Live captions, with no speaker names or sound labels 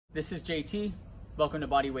This is JT. Welcome to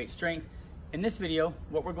Bodyweight Strength. In this video,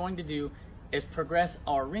 what we're going to do is progress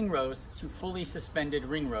our ring rows to fully suspended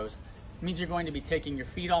ring rows. It means you're going to be taking your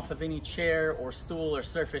feet off of any chair or stool or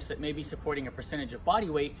surface that may be supporting a percentage of body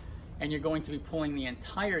weight, and you're going to be pulling the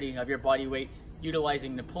entirety of your body weight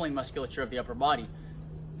utilizing the pulling musculature of the upper body.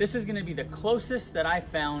 This is going to be the closest that I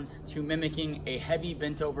found to mimicking a heavy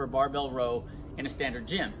bent over barbell row in a standard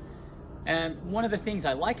gym. And one of the things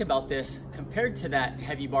I like about this compared to that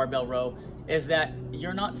heavy barbell row is that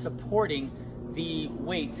you're not supporting the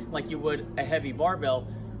weight like you would a heavy barbell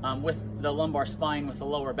with the lumbar spine with the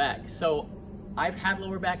lower back. So I've had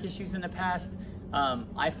lower back issues in the past.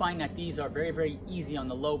 I find that these are very, very easy on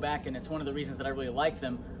the low back, and it's one of the reasons that I really like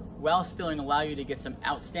them, while still allow you to get some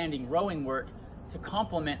outstanding rowing work to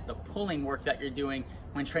complement the pulling work that you're doing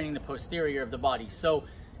when training the posterior of the body. So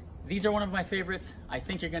these are one of my favorites. I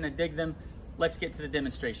think you're gonna dig them. Let's get to the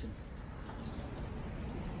demonstration.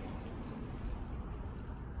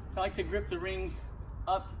 I like to grip the rings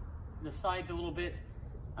up the sides a little bit,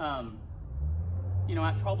 you know,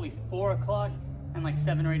 at probably 4 o'clock and like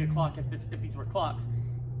 7 or 8 o'clock if these were clocks.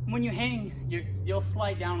 When you hang, you'll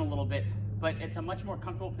slide down a little bit, but it's a much more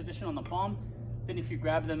comfortable position on the palm than if you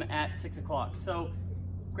grab them at 6 o'clock. So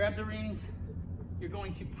grab the rings, you're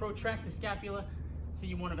going to protract the scapula. So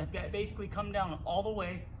you want to basically come down all the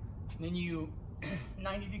way, and then you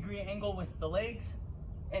 90-degree angle with the legs,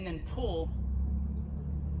 and then pull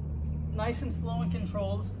nice and slow and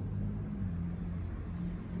controlled.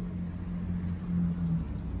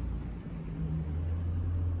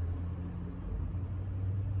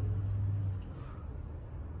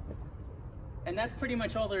 And that's pretty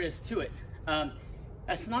much all there is to it.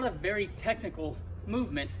 That's not a very technical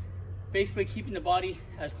movement. Basically keeping the body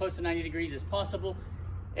as close to 90 degrees as possible.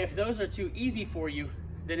 If those are too easy for you,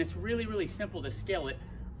 then it's really, really simple to scale it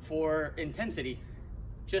for intensity.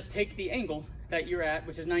 Just take the angle that you're at,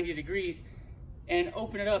 which is 90 degrees, and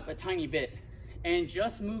open it up a tiny bit. And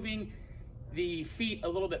just moving the feet a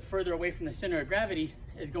little bit further away from the center of gravity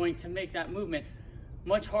is going to make that movement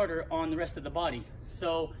much harder on the rest of the body.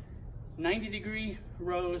 So 90-degree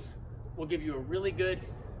rows will give you a really good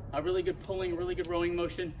pulling, really good rowing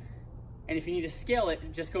motion. And if you need to scale it,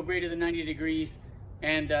 just go greater than 90 degrees,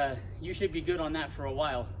 and you should be good on that for a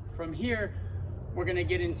while. From here, we're gonna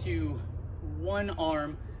get into one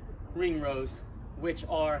arm ring rows, which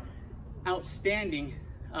are outstanding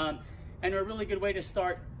and are a really good way to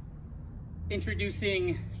start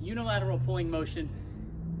introducing unilateral pulling motion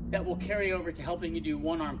that will carry over to helping you do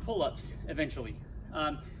one arm pull-ups eventually.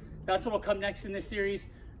 So that's what will come next in this series.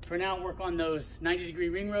 For now, work on those 90-degree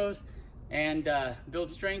ring rows and build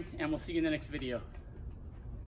strength, and we'll see you in the next video.